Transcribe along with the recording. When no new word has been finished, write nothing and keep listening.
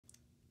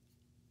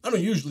I don't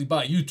usually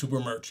buy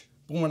YouTuber merch,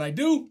 but when I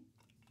do,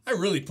 I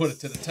really put it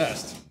to the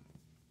test.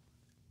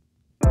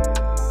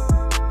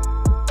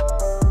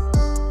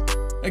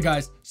 Hey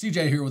guys,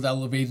 CJ here with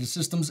Elevated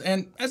Systems,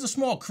 and as a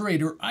small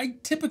creator, I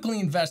typically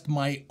invest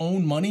my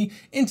own money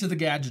into the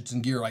gadgets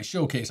and gear I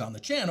showcase on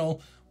the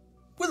channel.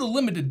 With a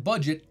limited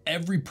budget,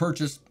 every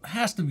purchase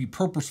has to be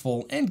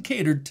purposeful and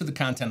catered to the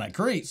content I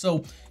create, so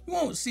you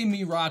won't see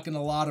me rocking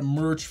a lot of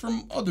merch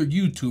from other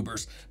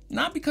YouTubers.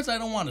 Not because I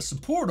don't want to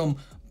support them,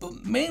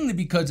 but mainly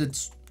because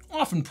it's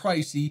often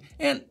pricey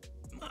and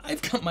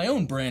I've got my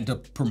own brand to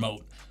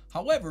promote.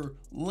 However,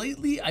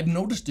 lately I've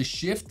noticed a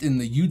shift in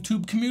the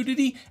YouTube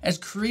community as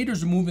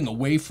creators are moving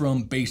away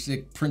from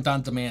basic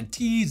print-on-demand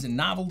tees and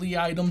novelty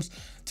items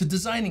to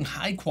designing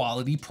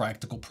high-quality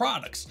practical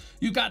products.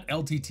 You've got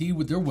LTT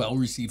with their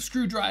well-received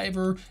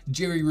screwdriver,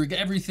 Jerry Rig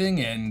Everything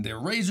and their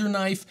razor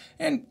knife,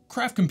 and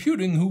Craft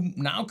Computing, who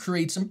now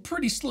create some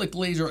pretty slick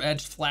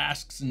laser-edged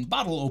flasks and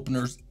bottle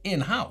openers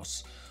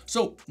in-house.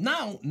 So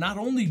now, not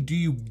only do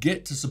you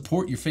get to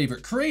support your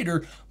favorite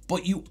creator,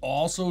 but you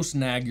also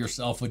snag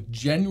yourself a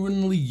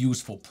genuinely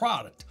useful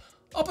product.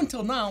 Up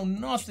until now,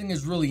 nothing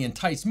has really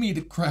enticed me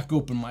to crack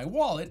open my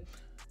wallet.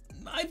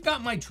 I've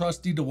got my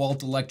trusty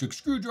DeWalt electric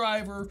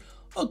screwdriver,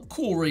 a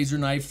cool razor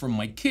knife from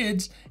my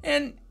kids,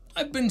 and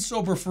I've been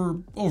sober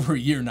for over a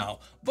year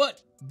now.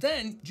 But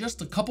then,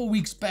 just a couple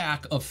weeks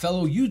back, a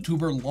fellow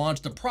YouTuber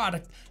launched a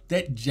product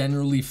that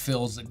generally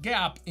fills a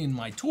gap in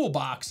my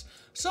toolbox,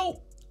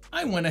 so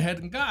I went ahead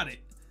and got it.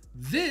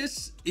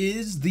 This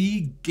is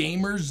the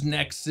Gamers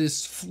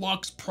Nexus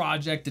Flux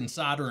Project and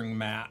Soldering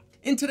Mat.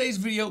 In today's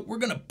video, we're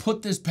gonna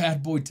put this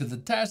bad boy to the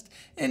test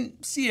and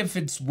see if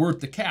it's worth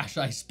the cash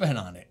I spent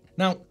on it.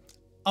 Now,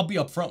 I'll be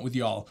upfront with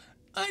y'all.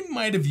 I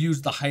might have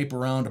used the hype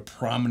around a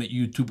prominent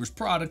YouTuber's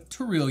product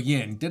to reel you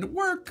in. Did it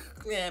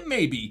work?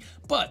 Maybe.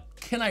 But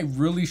can I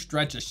really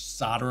stretch a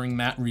soldering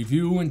mat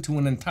review into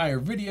an entire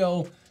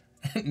video?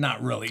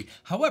 Not really.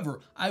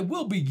 However, I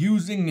will be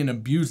using and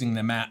abusing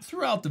the mat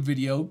throughout the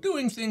video,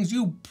 doing things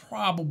you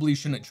probably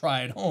shouldn't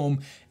try at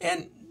home,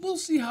 and we'll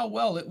see how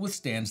well it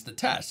withstands the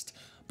test.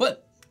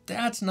 But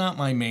that's not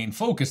my main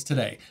focus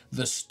today.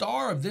 The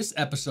star of this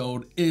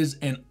episode is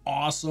an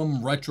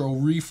awesome retro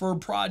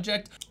refurb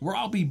project where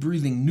I'll be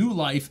breathing new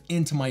life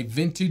into my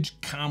vintage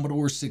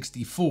Commodore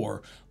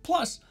 64.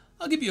 Plus,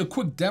 I'll give you a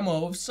quick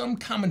demo of some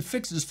common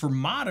fixes for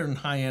modern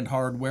high-end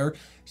hardware,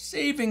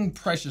 saving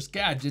precious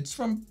gadgets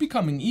from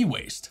becoming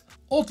e-waste.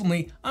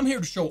 Ultimately, I'm here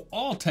to show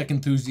all tech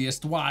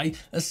enthusiasts why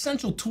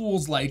essential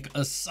tools like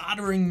a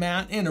soldering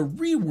mat and a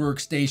rework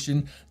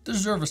station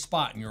deserve a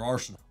spot in your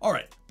arsenal.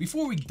 Alright,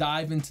 before we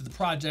dive into the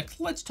project,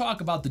 let's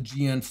talk about the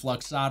GN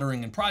Flux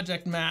soldering and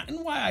project mat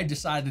and why I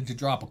decided to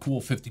drop a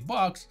cool 50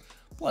 bucks.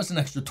 Plus an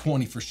extra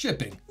 20 for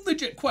shipping.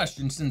 Legit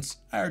question since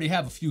I already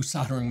have a few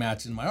soldering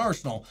mats in my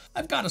arsenal.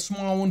 I've got a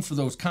small one for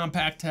those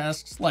compact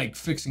tasks like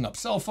fixing up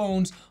cell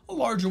phones, a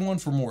larger one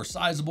for more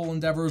sizable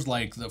endeavors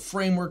like the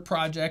framework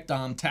project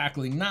I'm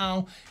tackling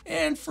now,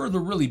 and for the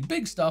really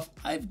big stuff,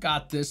 I've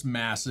got this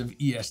massive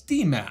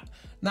ESD mat.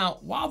 Now,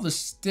 while the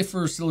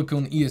stiffer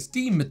silicone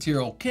ESD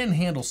material can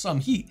handle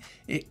some heat,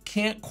 it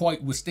can't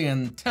quite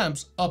withstand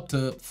temps up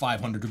to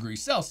 500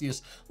 degrees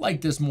Celsius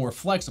like this more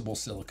flexible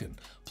silicone.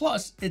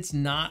 Plus, it's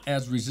not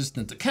as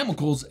resistant to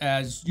chemicals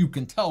as you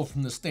can tell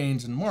from the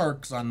stains and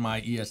marks on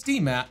my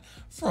ESD mat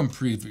from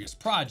previous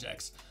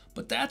projects.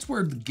 But that's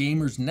where the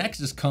Gamers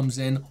Nexus comes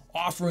in,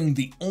 offering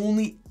the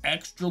only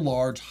extra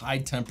large high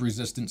temp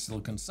resistant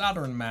silicone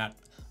soldering mat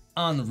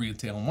on the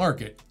retail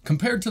market.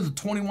 Compared to the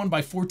 21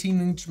 by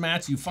 14 inch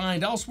mats you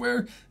find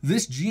elsewhere,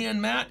 this GN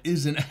mat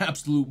is an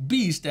absolute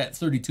beast at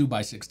 32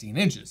 by 16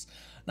 inches.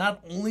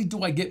 Not only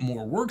do I get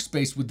more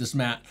workspace with this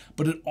mat,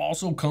 but it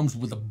also comes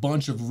with a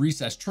bunch of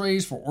recessed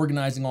trays for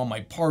organizing all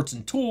my parts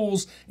and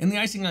tools, and the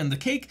icing on the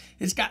cake,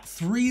 it's got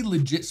 3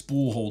 legit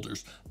spool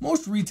holders.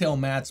 Most retail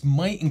mats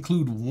might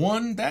include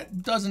one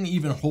that doesn't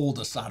even hold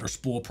a solder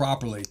spool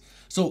properly.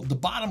 So the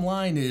bottom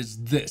line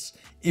is this: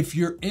 if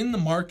you're in the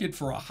market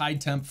for a high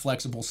temp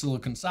flexible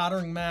silicone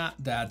soldering mat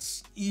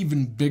that's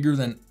even bigger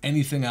than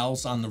anything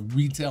else on the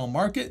retail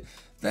market,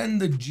 then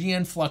the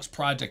GN Flux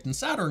Project and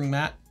Soldering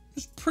Mat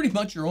is pretty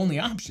much your only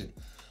option.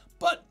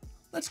 But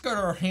let's get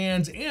our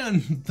hands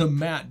and the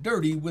mat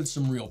dirty with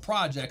some real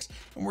projects,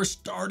 and we're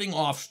starting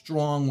off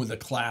strong with a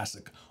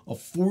classic, a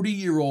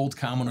 40-year-old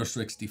Commodore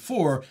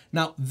 64.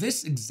 Now,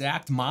 this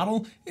exact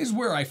model is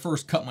where I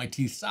first cut my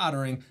teeth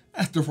soldering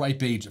at the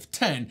ripe age of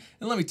 10,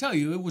 and let me tell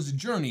you, it was a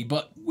journey,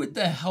 but with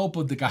the help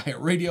of the guy at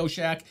Radio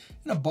Shack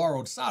and a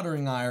borrowed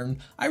soldering iron,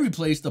 I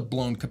replaced a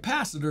blown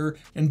capacitor,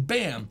 and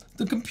bam,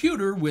 the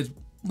computer, with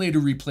later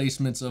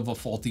replacements of a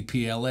faulty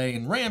PLA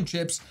and RAM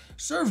chips,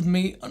 served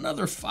me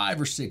another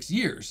 5 or 6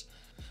 years.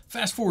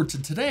 Fast forward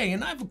to today,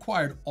 and I've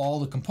acquired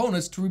all the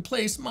components to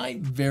replace my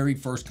very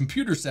first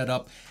computer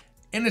setup,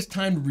 and it's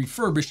time to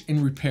refurbish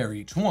and repair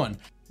each one.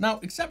 Now,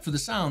 except for the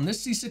sound,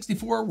 this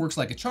C64 works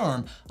like a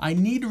charm. I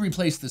need to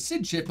replace the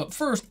SID chip, but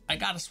first I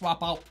gotta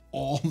swap out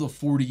all the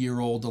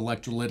 40-year-old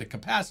electrolytic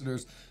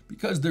capacitors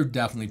because they're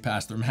definitely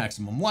past their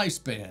maximum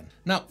lifespan.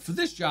 Now, for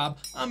this job,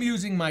 I'm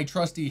using my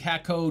trusty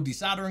Hakko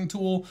desoldering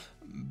tool.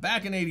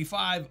 Back in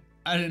 '85,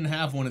 I didn't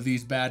have one of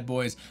these bad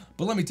boys,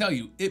 but let me tell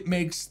you, it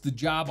makes the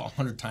job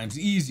 100 times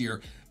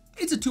easier.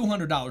 It's a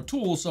 $200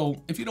 tool,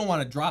 so if you don't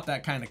want to drop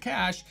that kind of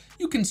cash,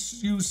 you can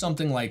use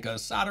something like a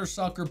solder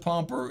sucker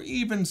pump or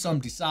even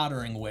some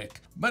desoldering wick.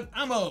 But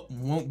I'm a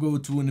won't go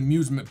to an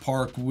amusement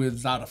park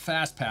without a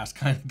fast pass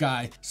kind of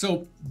guy,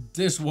 so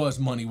this was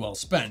money well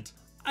spent.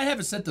 I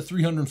have it set to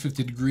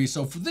 350 degrees,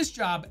 so for this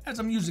job, as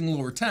I'm using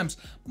lower temps,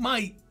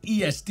 my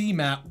ESD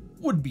mat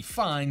would be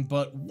fine,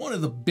 but one of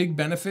the big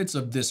benefits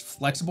of this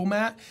flexible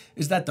mat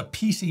is that the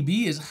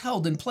PCB is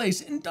held in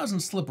place and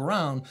doesn't slip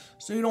around,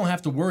 so you don't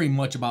have to worry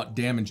much about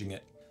damaging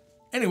it.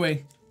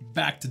 Anyway,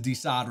 back to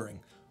desoldering.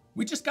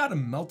 We just gotta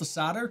melt the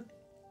solder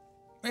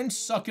and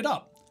suck it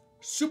up.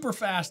 Super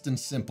fast and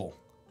simple.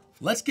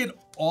 Let's get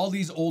all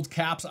these old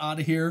caps out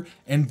of here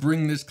and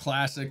bring this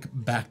classic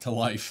back to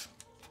life.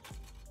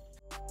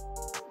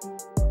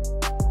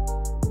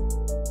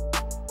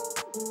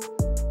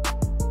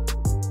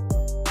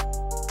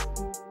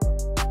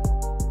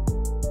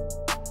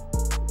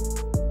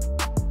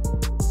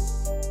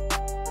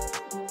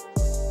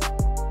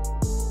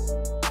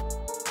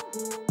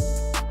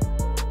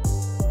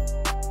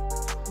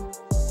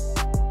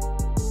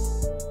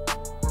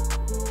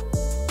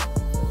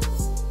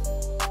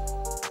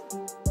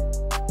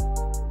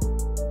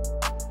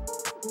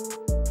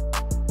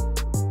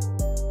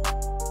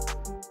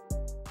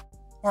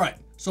 All right,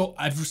 so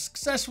I've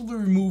successfully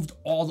removed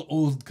all the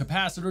old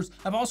capacitors.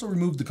 I've also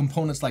removed the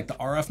components like the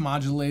RF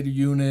modulator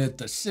unit,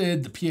 the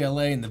SID, the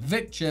PLA, and the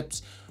VIC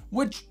chips,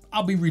 which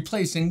I'll be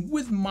replacing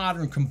with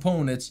modern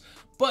components.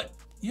 But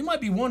you might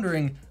be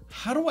wondering,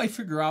 how do I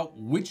figure out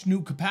which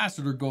new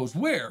capacitor goes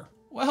where?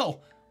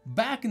 Well,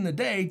 back in the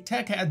day,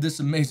 tech had this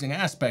amazing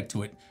aspect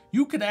to it.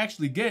 You could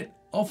actually get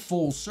a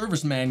full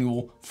service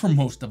manual for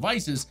most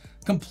devices,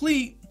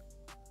 complete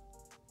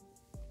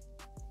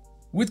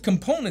with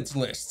components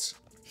lists.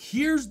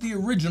 Here's the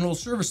original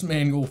service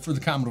manual for the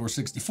Commodore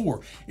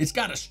 64. It's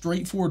got a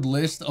straightforward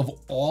list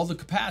of all the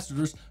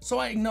capacitors, so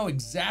I know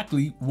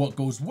exactly what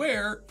goes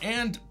where,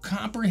 and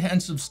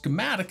comprehensive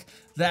schematic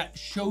that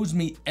shows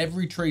me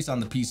every trace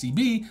on the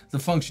PCB, the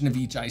function of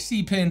each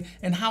IC pin,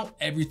 and how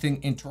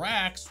everything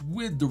interacts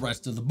with the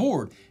rest of the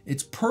board.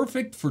 It's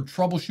perfect for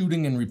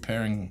troubleshooting and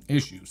repairing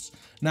issues.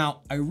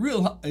 Now, I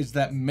realize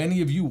that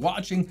many of you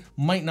watching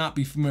might not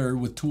be familiar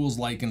with tools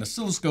like an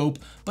oscilloscope,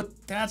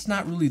 but that's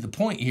not really the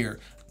point here.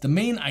 The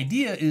main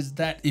idea is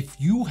that if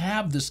you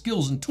have the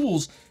skills and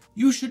tools,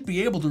 you should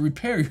be able to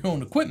repair your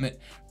own equipment.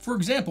 For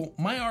example,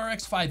 my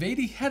RX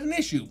 580 had an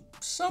issue.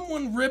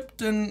 Someone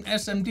ripped an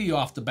SMD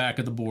off the back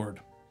of the board.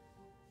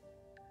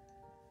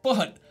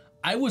 But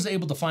I was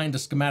able to find a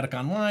schematic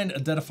online,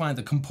 identify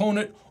the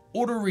component,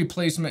 order a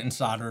replacement, and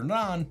solder it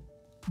on,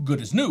 good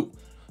as new.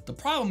 The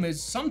problem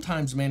is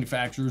sometimes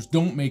manufacturers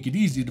don't make it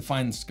easy to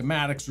find the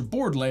schematics or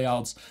board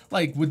layouts,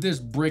 like with this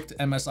bricked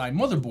MSI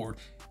motherboard.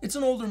 It's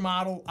an older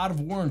model, out of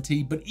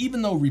warranty, but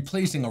even though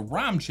replacing a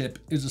ROM chip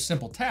is a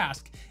simple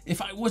task,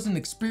 if I wasn't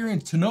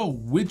experienced to know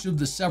which of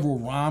the several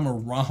ROM or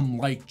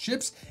ROM-like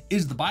chips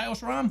is the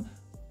BIOS ROM,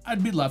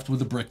 I'd be left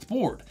with a bricked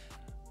board.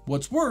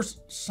 What's worse,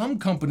 some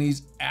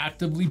companies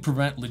actively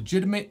prevent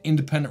legitimate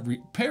independent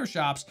repair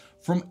shops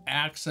from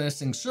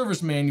accessing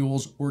service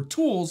manuals or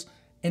tools,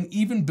 and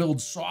even build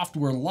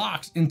software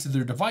locks into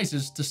their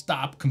devices to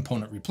stop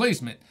component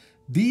replacement.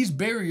 These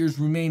barriers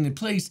remain in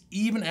place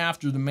even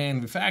after the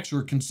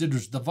manufacturer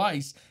considers the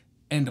device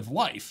end of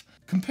life.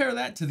 Compare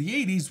that to the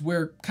 80s,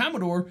 where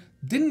Commodore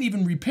didn't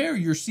even repair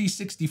your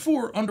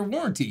C64 under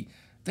warranty.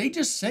 They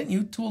just sent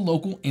you to a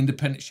local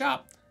independent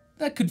shop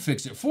that could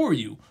fix it for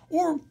you,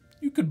 or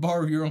you could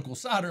borrow your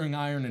uncle's soldering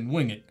iron and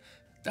wing it.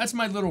 That's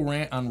my little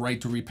rant on right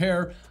to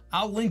repair.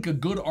 I'll link a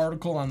good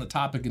article on the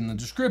topic in the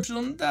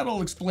description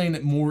that'll explain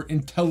it more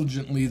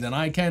intelligently than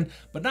I can.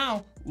 But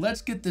now,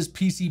 let's get this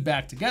PC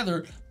back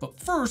together. But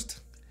first,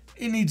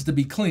 it needs to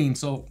be clean,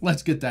 so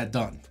let's get that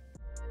done.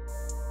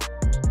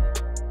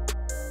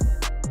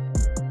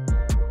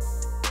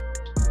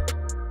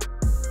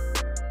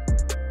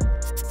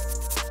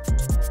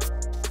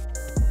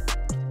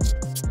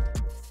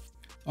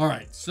 All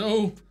right,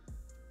 so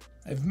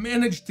I've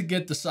managed to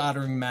get the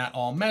soldering mat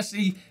all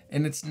messy,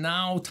 and it's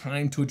now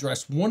time to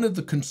address one of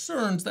the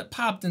concerns that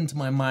popped into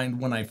my mind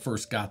when I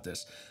first got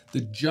this.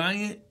 The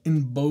giant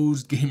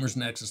embossed Gamers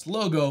Nexus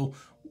logo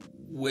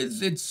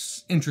with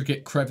its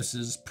intricate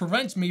crevices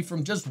prevents me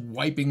from just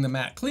wiping the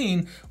mat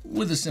clean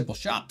with a simple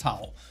shop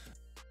towel.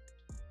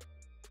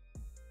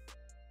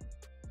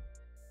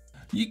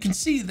 You can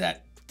see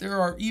that there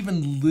are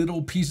even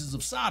little pieces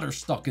of solder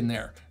stuck in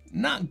there.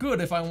 Not good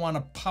if I want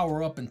to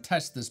power up and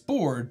test this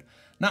board.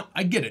 Now,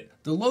 I get it.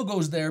 The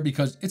logo's there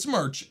because it's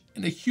merch,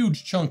 and a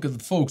huge chunk of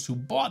the folks who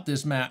bought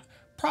this mat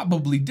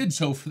probably did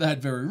so for that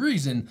very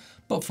reason,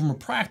 but from a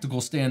practical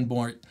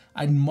standpoint,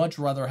 I'd much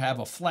rather have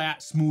a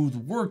flat, smooth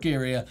work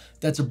area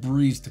that's a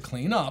breeze to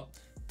clean up.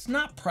 It's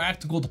not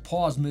practical to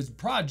pause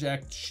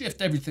mid-project,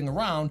 shift everything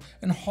around,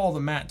 and haul the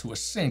mat to a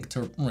sink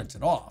to rinse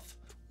it off.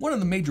 One of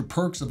the major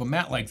perks of a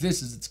mat like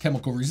this is its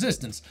chemical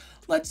resistance.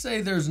 Let's say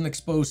there's an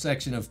exposed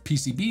section of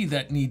PCB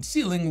that needs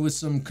sealing with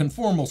some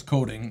conformals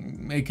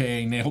coating,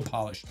 aka nail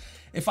polish.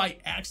 If I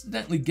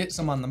accidentally get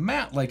some on the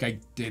mat like I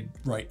did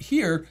right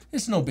here,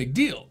 it's no big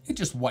deal, it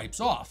just wipes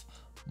off.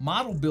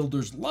 Model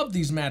builders love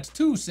these mats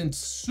too, since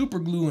super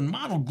glue and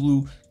model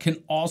glue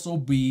can also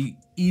be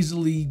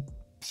easily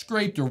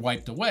scraped or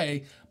wiped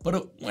away,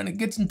 but when it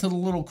gets into the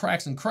little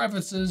cracks and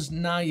crevices,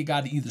 now you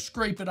got to either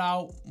scrape it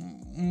out,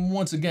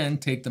 once again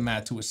take the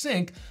mat to a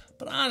sink.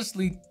 But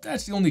honestly,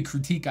 that's the only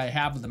critique I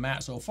have of the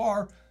mat so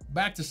far.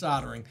 Back to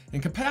soldering,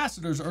 and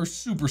capacitors are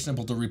super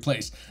simple to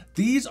replace.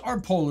 These are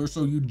polar,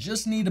 so you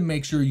just need to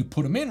make sure you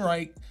put them in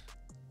right.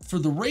 For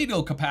the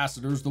radial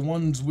capacitors, the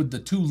ones with the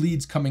two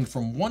leads coming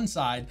from one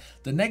side,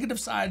 the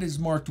negative side is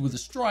marked with a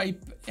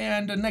stripe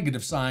and a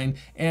negative sign,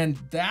 and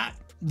that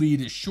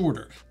lead is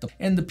shorter.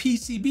 And the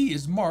PCB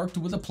is marked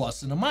with a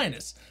plus and a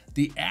minus.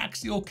 The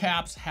axial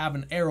caps have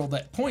an arrow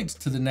that points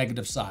to the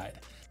negative side.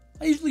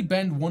 I usually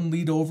bend one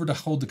lead over to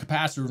hold the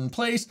capacitor in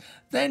place,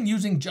 then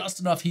using just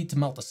enough heat to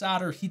melt the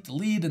solder, heat the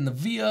lead and the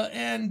via,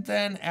 and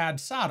then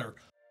add solder.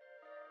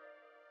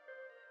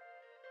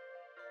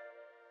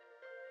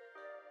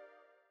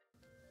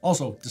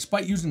 Also,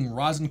 despite using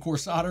rosin core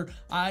solder,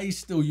 I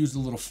still use a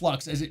little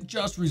flux as it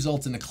just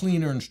results in a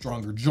cleaner and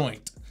stronger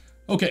joint.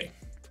 Okay,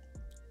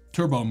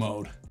 turbo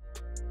mode.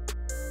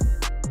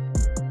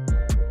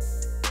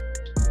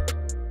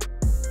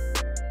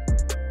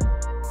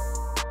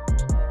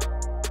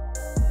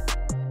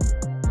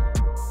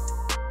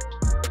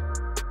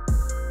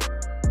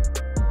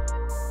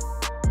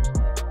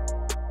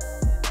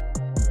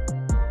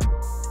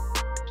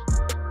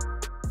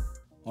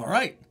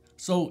 Alright,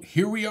 so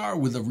here we are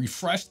with a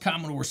refreshed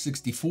Commodore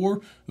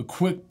 64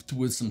 equipped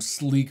with some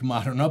sleek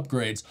modern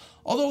upgrades.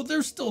 Although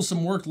there's still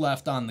some work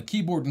left on the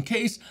keyboard and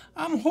case,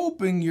 I'm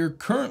hoping you're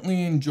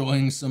currently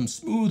enjoying some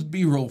smooth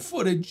B-roll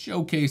footage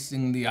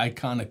showcasing the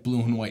iconic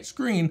blue and white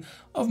screen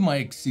of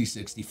my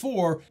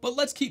C64. But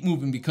let's keep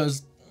moving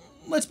because,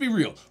 let's be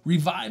real,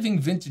 reviving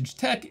vintage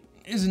tech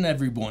isn't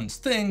everyone's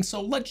thing,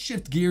 so let's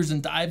shift gears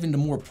and dive into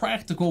more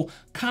practical,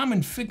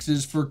 common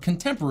fixes for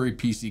contemporary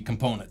PC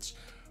components.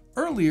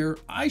 Earlier,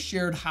 I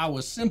shared how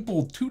a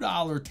simple $2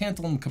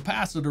 tantalum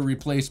capacitor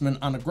replacement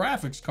on a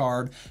graphics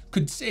card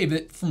could save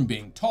it from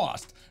being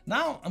tossed.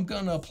 Now I'm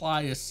going to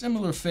apply a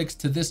similar fix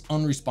to this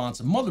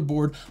unresponsive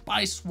motherboard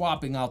by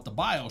swapping out the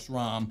BIOS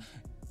ROM.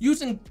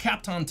 Using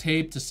Kapton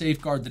tape to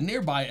safeguard the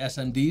nearby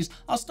SMDs,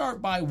 I'll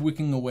start by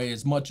wicking away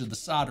as much of the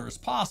solder as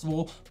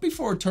possible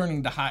before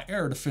turning to hot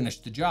air to finish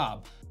the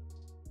job.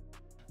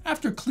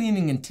 After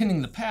cleaning and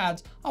tinning the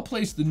pads, I'll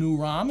place the new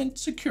ROM and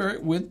secure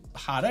it with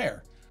hot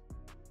air.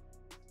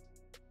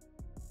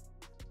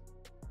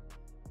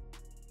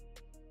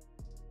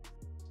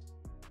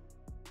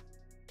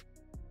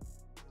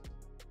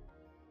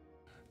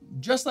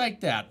 Just like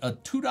that, a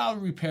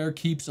 $2 repair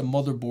keeps a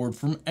motherboard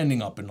from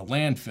ending up in a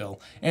landfill.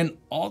 And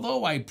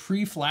although I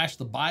pre-flashed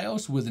the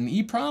BIOS with an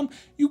EEPROM,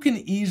 you can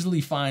easily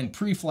find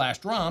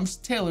pre-flashed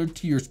ROMs tailored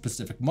to your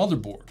specific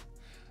motherboard.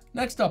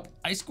 Next up,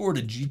 I scored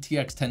a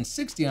GTX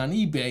 1060 on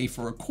eBay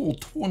for a cool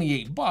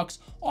 28 bucks,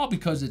 all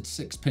because its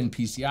 6-pin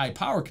PCI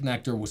power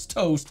connector was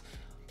toast.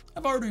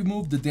 I've already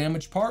removed the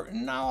damaged part,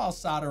 and now I'll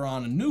solder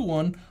on a new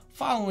one,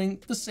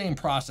 following the same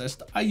process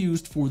I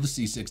used for the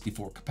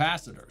C64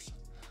 capacitors.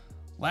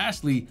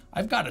 Lastly,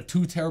 I've got a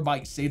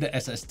 2TB SATA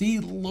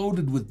SSD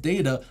loaded with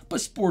data,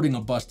 but sporting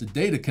a busted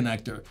data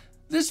connector.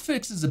 This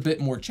fix is a bit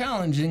more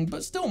challenging,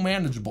 but still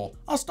manageable.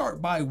 I'll start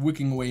by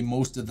wicking away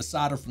most of the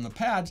solder from the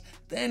pads,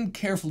 then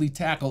carefully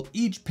tackle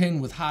each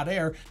pin with hot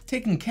air,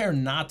 taking care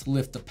not to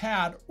lift the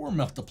pad or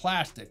melt the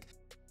plastic.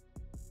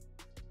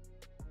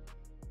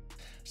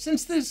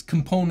 Since this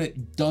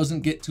component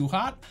doesn't get too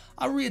hot,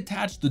 I'll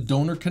reattach the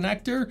donor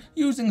connector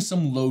using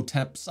some low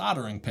temp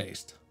soldering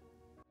paste.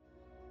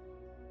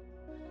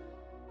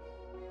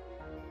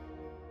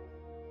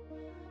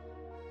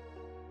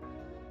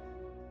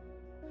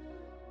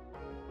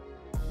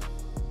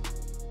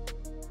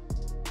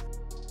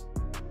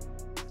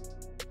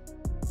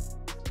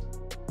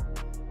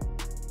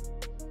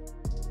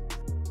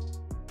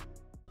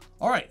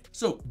 Alright,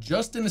 so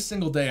just in a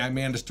single day I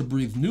managed to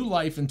breathe new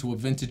life into a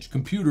vintage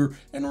computer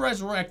and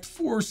resurrect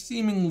 4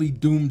 seemingly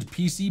doomed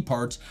PC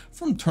parts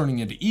from turning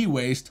into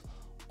e-waste,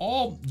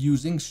 all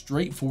using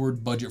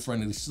straightforward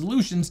budget-friendly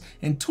solutions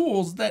and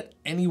tools that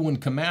anyone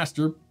can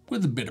master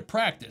with a bit of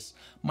practice.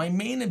 My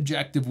main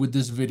objective with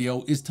this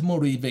video is to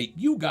motivate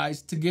you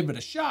guys to give it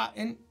a shot,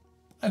 and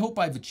I hope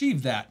I've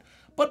achieved that.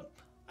 But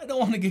I don't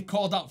want to get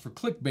called out for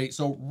clickbait,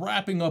 so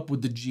wrapping up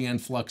with the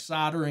GN Flux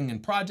soldering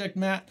and project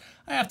mat,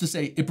 I have to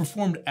say it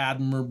performed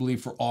admirably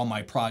for all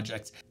my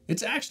projects.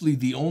 It's actually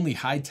the only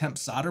high temp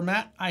solder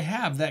mat I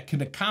have that can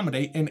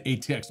accommodate an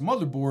ATX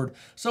motherboard,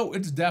 so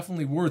it's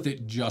definitely worth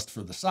it just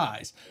for the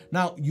size.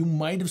 Now, you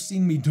might have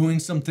seen me doing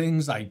some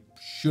things I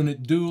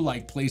shouldn't do,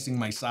 like placing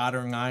my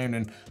soldering iron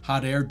and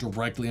hot air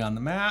directly on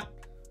the mat.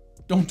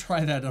 Don't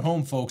try that at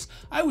home, folks.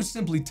 I was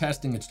simply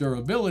testing its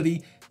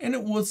durability, and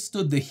it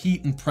withstood the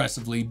heat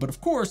impressively, but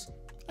of course,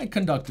 I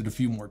conducted a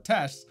few more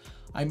tests.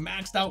 I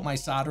maxed out my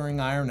soldering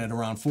iron at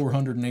around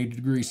 480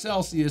 degrees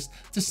Celsius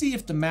to see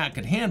if the mat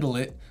could handle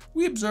it.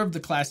 We observed the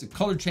classic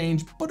color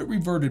change, but it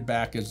reverted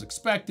back as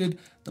expected.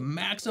 The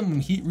maximum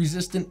heat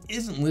resistant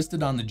isn't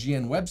listed on the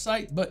GN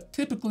website, but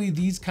typically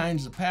these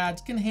kinds of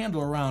pads can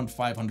handle around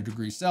 500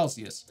 degrees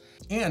Celsius.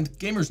 And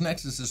Gamers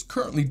Nexus is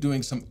currently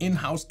doing some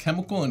in-house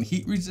chemical and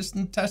heat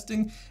resistant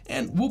testing,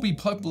 and we'll be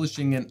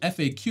publishing an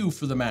FAQ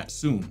for the mat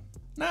soon.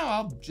 Now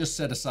I'll just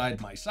set aside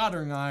my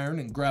soldering iron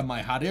and grab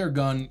my hot air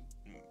gun.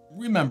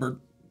 Remember,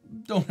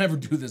 don't ever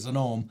do this at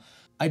home.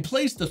 I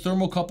placed the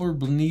thermocoupler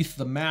beneath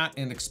the mat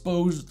and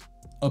exposed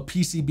a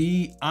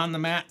PCB on the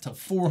mat to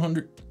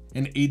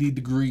 480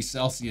 degrees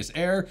Celsius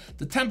air.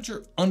 The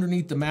temperature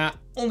underneath the mat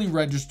only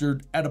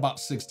registered at about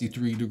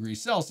 63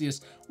 degrees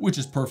Celsius, which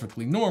is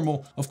perfectly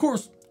normal. Of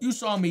course, you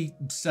saw me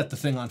set the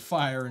thing on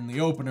fire in the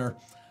opener.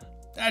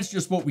 That's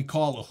just what we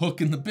call a hook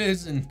in the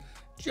biz, and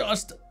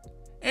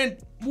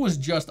was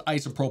just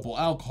isopropyl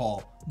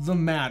alcohol. The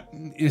mat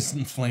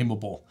isn't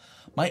flammable.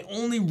 My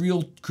only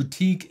real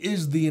critique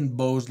is the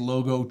embossed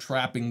logo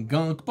trapping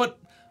gunk, but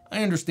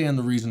I understand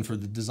the reason for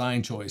the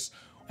design choice.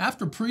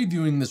 After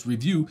previewing this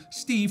review,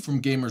 Steve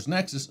from Gamers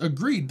Nexus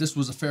agreed this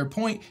was a fair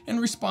point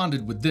and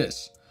responded with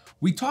this.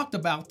 We talked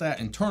about that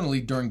internally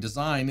during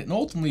design and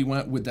ultimately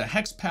went with the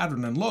hex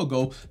pattern and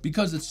logo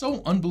because it's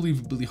so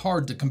unbelievably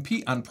hard to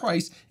compete on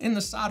price in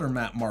the solder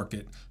mat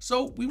market.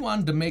 So we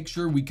wanted to make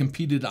sure we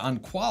competed on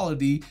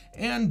quality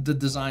and the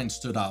design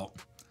stood out.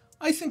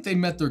 I think they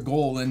met their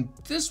goal, and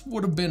this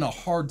would have been a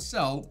hard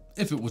sell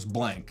if it was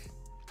blank.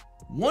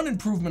 One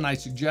improvement I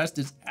suggest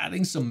is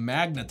adding some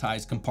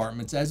magnetized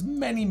compartments, as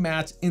many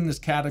mats in this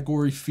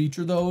category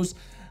feature those.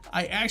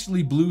 I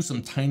actually blew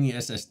some tiny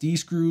SSD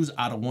screws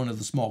out of one of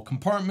the small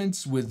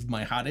compartments with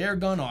my hot air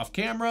gun off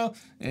camera,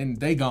 and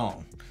they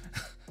gone.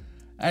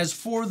 As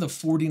for the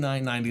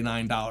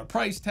 $49.99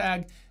 price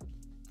tag,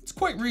 it's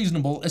quite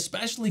reasonable,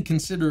 especially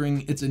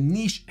considering it's a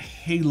niche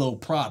Halo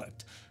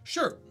product.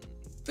 Sure,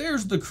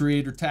 there's the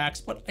creator tax,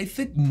 but I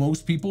think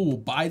most people will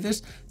buy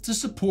this to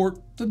support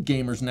the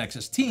Gamers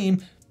Nexus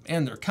team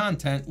and their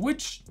content,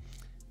 which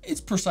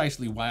is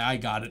precisely why I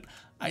got it.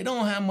 I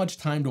don't have much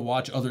time to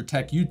watch other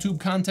tech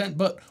YouTube content,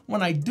 but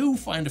when I do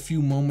find a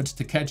few moments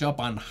to catch up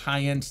on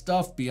high-end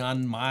stuff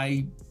beyond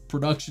my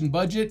production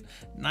budget,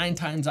 9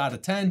 times out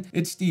of 10,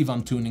 it's Steve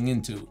I'm tuning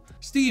into.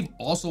 Steve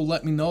also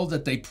let me know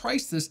that they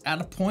priced this at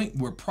a point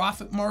where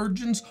profit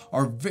margins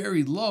are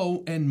very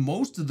low and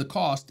most of the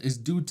cost is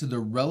due to the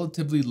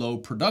relatively low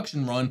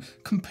production run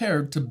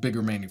compared to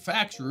bigger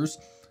manufacturers.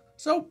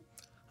 So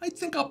I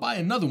think I'll buy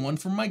another one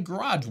for my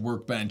garage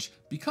workbench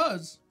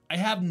because I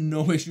have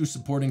no issue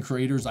supporting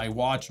creators I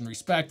watch and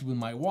respect with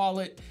my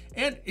wallet,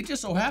 and it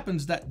just so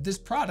happens that this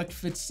product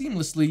fits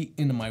seamlessly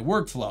into my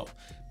workflow.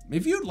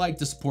 If you'd like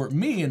to support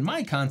me and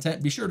my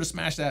content, be sure to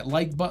smash that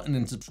like button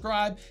and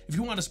subscribe. If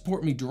you want to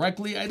support me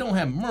directly, I don't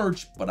have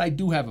merch, but I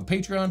do have a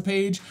Patreon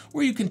page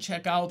where you can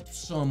check out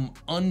some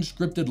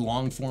unscripted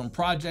long-form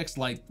projects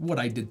like what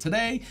I did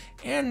today,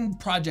 and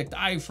Project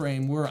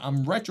iFrame, where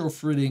I'm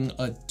retrofitting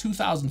a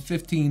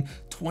 2015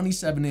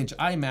 27-inch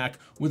iMac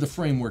with a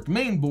framework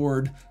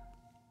mainboard.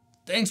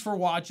 Thanks for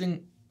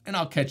watching, and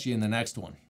I'll catch you in the next one.